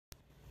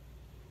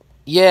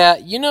Yeah,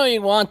 you know you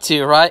want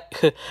to, right?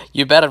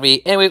 You better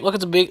be. Anyway,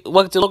 welcome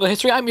to Local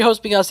History. I'm your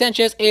host, Miguel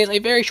Sanchez. It is a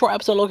very short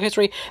episode of Local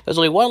History. There's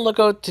only one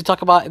loco to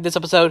talk about in this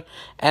episode,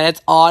 and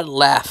it's on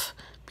Laff.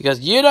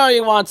 Because you know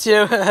you want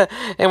to.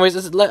 Anyways,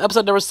 this is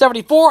episode number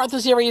 74 of the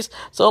series,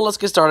 so let's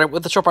get started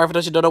with the short part for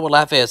those who don't know what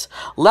Laff is.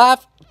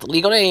 Laff, the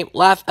legal name,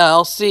 Laff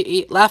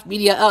LLC, Laff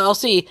Media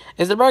LLC,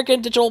 is an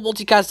American digital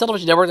multicast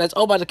television network that's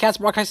owned by the cast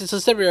broadcasting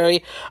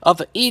subsidiary of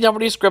the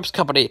EW Scripps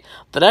Company.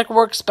 The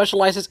network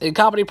specializes in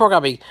comedy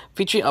programming,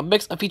 featuring a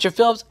mix of feature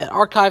films and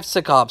archived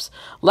sitcoms.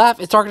 Laff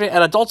is targeted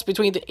at adults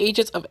between the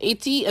ages of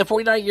 18 and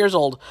 49 years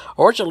old.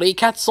 Originally,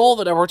 Cats sold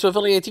the network to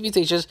affiliated TV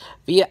stations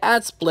via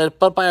ad split,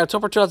 but by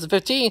October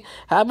 2015,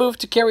 have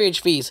moved to carriage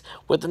fees,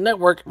 with the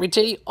network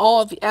retaining all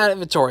of the ad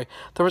inventory.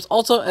 There was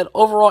also an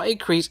overall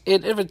increase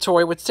in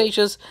inventory, with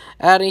stations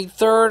adding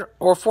third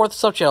or fourth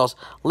subchannels.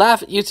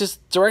 Laff uses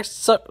direct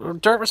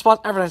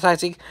response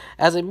advertising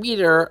as a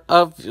meter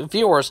of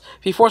viewers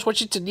before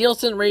switching to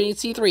Nielsen rating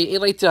C3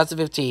 in late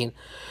 2015.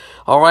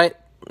 Alright,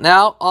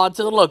 now on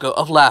to the logo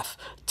of Laff.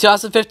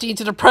 2015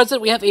 to the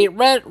present, we have a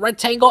red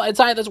rectangle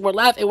inside this word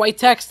Laff in white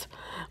text,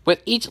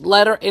 with each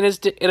letter in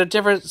a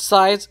different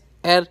size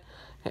and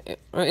in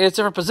its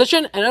different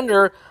position, and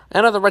under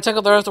the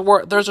rectangle there's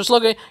the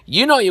slogan,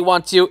 "You know you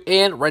want to,"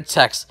 in red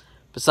text.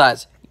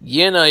 Besides,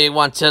 you know you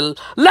want to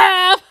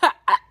laugh.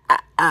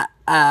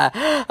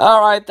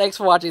 Alright, thanks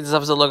for watching this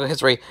episode of Local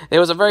History. It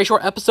was a very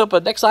short episode,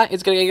 but next time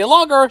it's going to get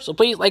longer, so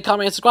please like,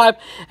 comment, and subscribe,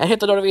 and hit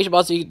the notification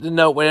bell so you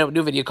know when a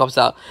new video comes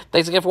out.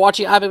 Thanks again for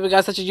watching. I've been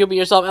guys such as you be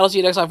yourself, and I'll see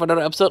you next time for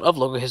another episode of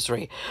Local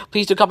History.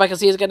 Please do come back and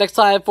see us again next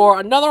time for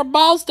another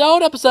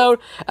milestone episode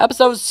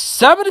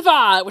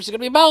 75, which is going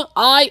to be about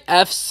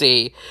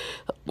IFC.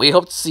 We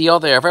hope to see you all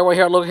there. For everyone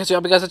here at Local History,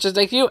 I'll be guys such as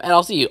thank you, and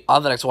I'll see you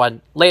on the next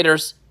one.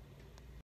 Laters.